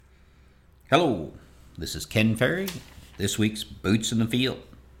Hello, this is Ken Ferry. This week's Boots in the Field.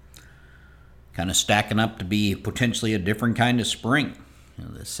 Kind of stacking up to be potentially a different kind of spring.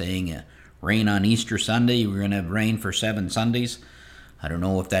 The saying, rain on Easter Sunday, we're going to have rain for 7 Sundays. I don't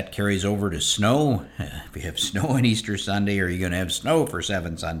know if that carries over to snow. If you have snow on Easter Sunday, are you going to have snow for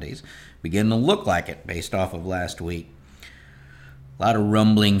 7 Sundays? Beginning to look like it based off of last week. A lot of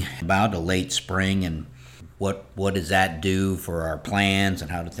rumbling about a late spring and what does that do for our plans and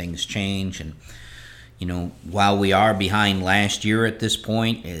how do things change. And, while we are behind last year at this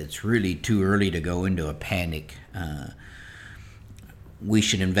point, it's really too early to go into a panic. We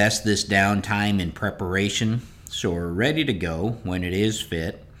should invest this downtime in preparation so we're ready to go when it is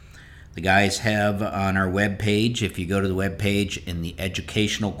fit. The guys have on our webpage, if you go to the webpage in the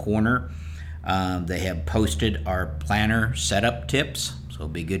educational corner, they have posted our planner setup tips. So it'll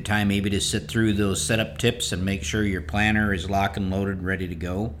be a good time maybe to sit through those setup tips and make sure your planner is locked and loaded, ready to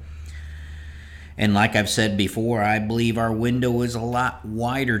go. And like I've said before, I believe our window is a lot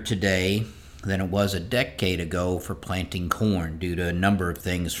wider today than it was a decade ago for planting corn due to a number of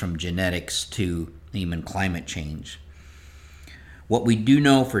things from genetics to even climate change. What we do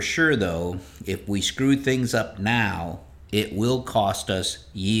know for sure, though, if we screw things up now, it will cost us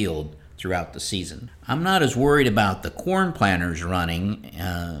yield throughout the season. I'm not as worried about the corn planters running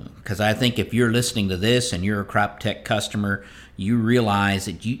because I think if you're listening to this and you're a crop tech customer, you realize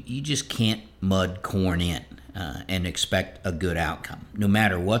that you just can't mud corn in and expect a good outcome. No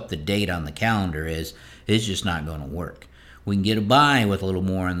matter what the date on the calendar is, it's just not going to work. We can get by with a little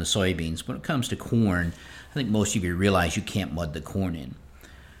more on the soybeans. When it comes to corn, I think most of you realize you can't mud the corn in.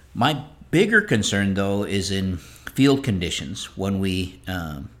 My bigger concern, though, is in field conditions when we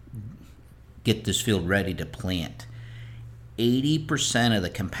get this field ready to plant. 80% of the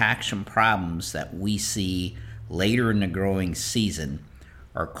compaction problems that we see later in the growing season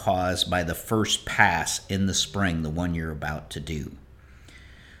are caused by the first pass in the spring, the one you're about to do.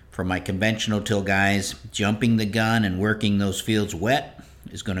 For my conventional till guys, jumping the gun and working those fields wet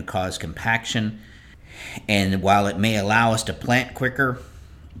is going to cause compaction. And while it may allow us to plant quicker,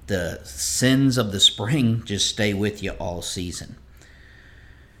 the sins of the spring just stay with you all season.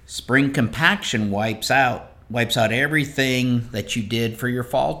 Spring compaction wipes out everything that you did for your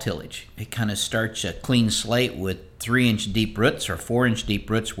fall tillage. It kind of starts a clean slate with 3-inch deep roots or 4-inch deep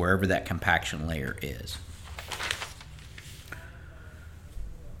roots wherever that compaction layer is.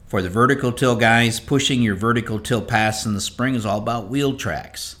 For the vertical till guys, pushing your vertical till pass in the spring is all about wheel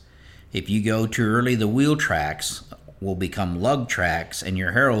tracks. If you go too early, the wheel tracks will become lug tracks and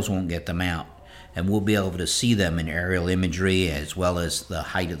your harrows won't get them out. And we'll be able to see them in aerial imagery as well as the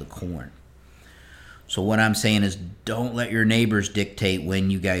height of the corn. So what I'm saying is don't let your neighbors dictate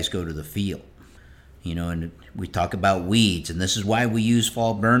when you guys go to the field. And we talk about weeds, and this is why we use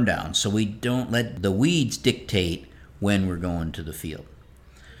fall burn down. So we don't let the weeds dictate when we're going to the field.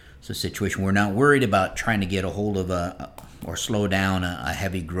 It's a situation we're not worried about trying to get a hold of or slow down a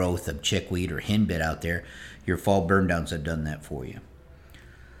heavy growth of chickweed or henbit out there. Your fall burn downs have done that for you.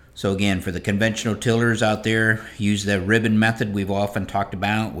 So again, for the conventional tillers out there, use the ribbon method we've often talked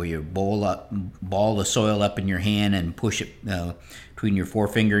about, where you ball the soil up in your hand and push it between your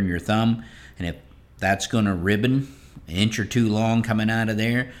forefinger and your thumb. And if that's going to ribbon an inch or two long coming out of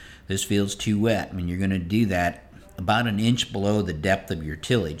there, this field's too wet. I mean, you're going to do that about an inch below the depth of your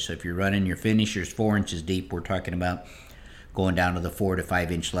tillage. So if you're running your finishers 4 inches deep, we're talking about going down to the 4 to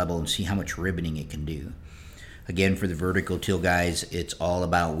 5 inch level and see how much ribboning it can do. Again, for the vertical till guys, it's all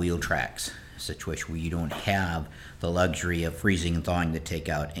about wheel tracks, a situation where you don't have the luxury of freezing and thawing to take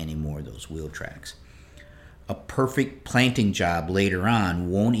out any more of those wheel tracks. A perfect planting job later on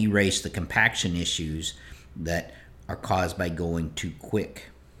won't erase the compaction issues that are caused by going too quick.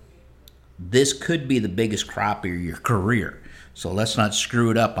 This could be the biggest crop of your career, so let's not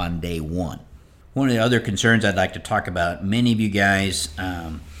screw it up on day one. One of the other concerns I'd like to talk about, many of you guys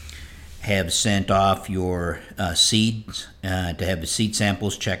have sent off your seeds to have the seed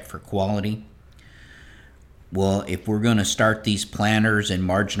samples checked for quality. Well, if we're going to start these planters in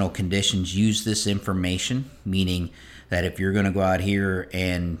marginal conditions, use this information, meaning that if you're going to go out here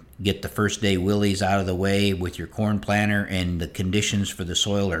and get the first day willies out of the way with your corn planter and the conditions for the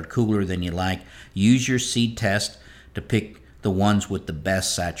soil are cooler than you like, use your seed test to pick the ones with the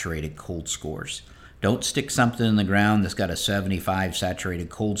best saturated cold scores. Don't stick something in the ground that's got a 75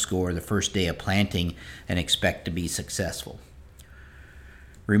 saturated cold score the first day of planting and expect to be successful.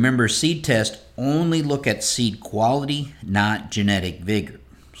 Remember, seed tests only look at seed quality, not genetic vigor.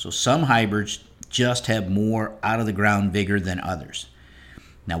 So some hybrids just have more out of the ground vigor than others.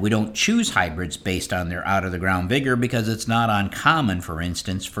 Now, we don't choose hybrids based on their out-of-the-ground vigor because it's not uncommon, for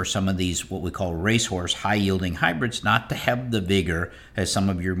instance, for some of these what we call racehorse high-yielding hybrids not to have the vigor as some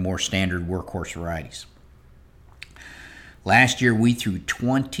of your more standard workhorse varieties. Last year, we threw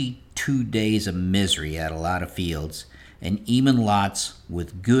 22 days of misery at a lot of fields, and even lots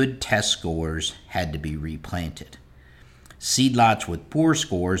with good test scores had to be replanted. Seed lots with poor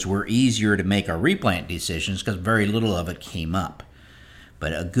scores were easier to make our replant decisions because very little of it came up.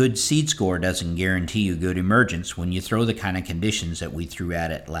 But a good seed score doesn't guarantee you good emergence when you throw the kind of conditions that we threw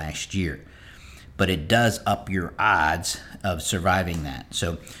at it last year. But it does up your odds of surviving that.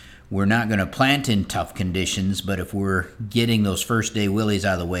 So we're not going to plant in tough conditions, but if we're getting those first day willies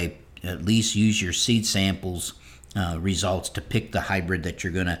out of the way, at least use your seed samples results to pick the hybrid that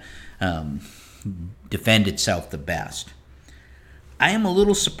you're going to defend itself the best. I am a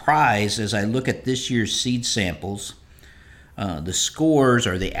little surprised as I look at this year's seed samples. The scores,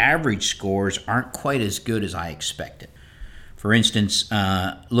 or the average scores, aren't quite as good as I expected. For instance,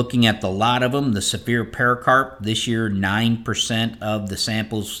 looking at the lot of them, the severe pericarp, this year 9% of the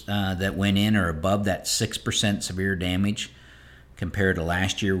samples that went in are above that 6% severe damage. Compared to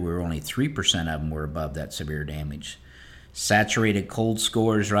last year, where only 3% of them were above that severe damage. Saturated cold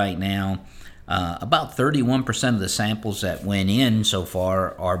scores right now, about 31% of the samples that went in so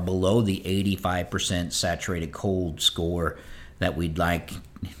far are below the 85% saturated cold score that we'd like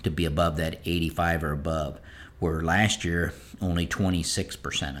to be above that 85 or above, where last year only 26%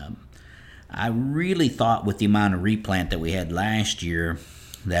 of them. I really thought with the amount of replant that we had last year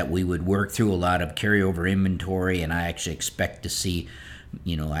that we would work through a lot of carryover inventory, and I actually expect to see,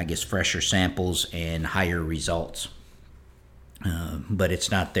 fresher samples and higher results. But it's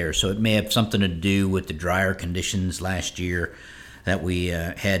not there. So it may have something to do with the drier conditions last year that we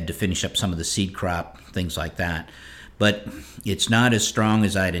had to finish up some of the seed crop, things like that. But it's not as strong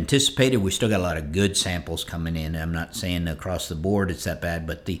as I'd anticipated. We still got a lot of good samples coming in. I'm not saying across the board it's that bad,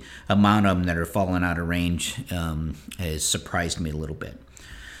 but the amount of them that are falling out of range has surprised me a little bit.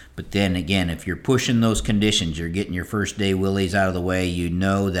 But then again, if you're pushing those conditions, you're getting your first day willies out of the way, you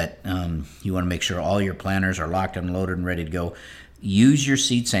know that you want to make sure all your planters are locked and loaded and ready to go. Use your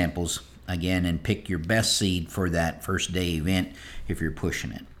seed samples, again, and pick your best seed for that first day event if you're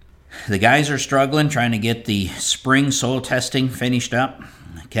pushing it. The guys are struggling trying to get the spring soil testing finished up.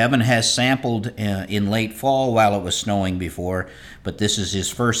 Kevin has sampled in late fall while it was snowing before, but this is his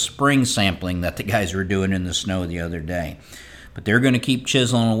first spring sampling that the guys were doing in the snow the other day. But they're going to keep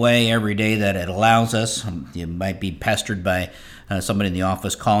chiseling away every day that it allows us. You might be pestered by somebody in the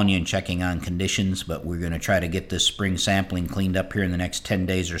office calling you and checking on conditions, but we're going to try to get this spring sampling cleaned up here in the next 10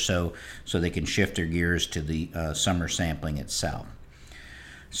 days or so they can shift their gears to the summer sampling itself.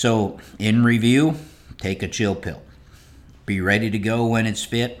 So, in review, take a chill pill. Be ready to go when it's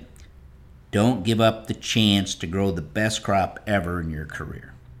fit. Don't give up the chance to grow the best crop ever in your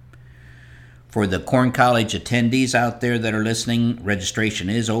career. For the Corn College attendees out there that are listening, registration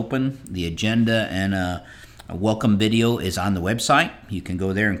is open. The agenda and a welcome video is on the website. You can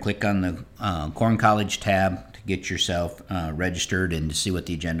go there and click on the Corn College tab to get yourself registered and to see what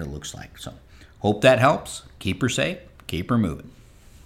the agenda looks like. So, hope that helps. Keep her safe. Keep her moving.